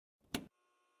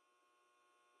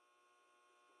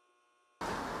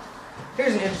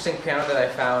Here's an interesting piano that I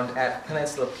found at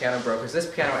Peninsula Piano Brokers.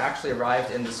 This piano actually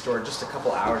arrived in the store just a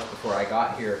couple hours before I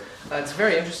got here. It's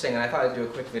very interesting, and I thought I'd do a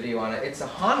quick video on it. It's a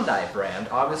Hyundai brand.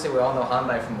 Obviously, we all know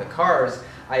Hyundai from the cars.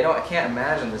 I can't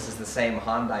imagine this is the same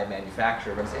Hyundai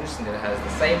manufacturer, but it's interesting that it has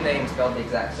the same name spelled the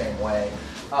exact same way.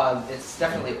 It's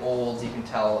definitely old. You can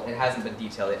tell it hasn't been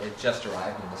detailed yet. It just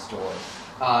arrived in the store.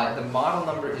 The model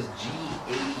number is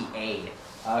G80A.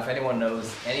 If anyone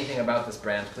knows anything about this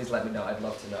brand, please let me know. I'd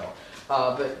love to know.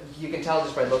 But you can tell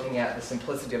just by looking at the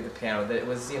simplicity of the piano that it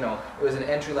was, it was an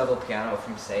entry-level piano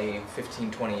from, say,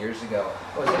 15, 20 years ago.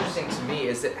 What's interesting to me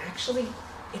is that actually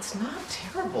it's not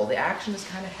terrible. The action is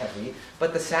kind of heavy,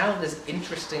 but the sound is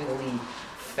interestingly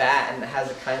fat and has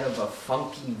a kind of a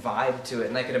funky vibe to it.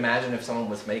 And I could imagine if someone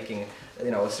was making,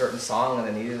 a certain song and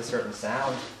they needed a certain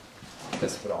sound,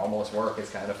 this would almost work. It's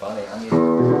kind of funny. I mean,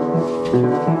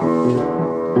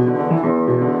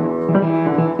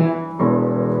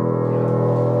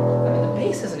 the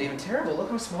bass isn't even terrible. Look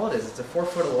how small it is. It's a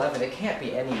 4'11". It can't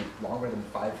be any longer than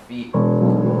 5 feet. I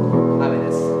mean,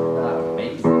 it's not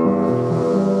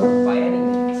amazing by any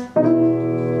means.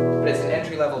 But it's an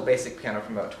entry-level basic piano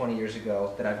from about 20 years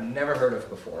ago that I've never heard of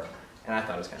before, and I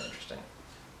thought it was kind of interesting.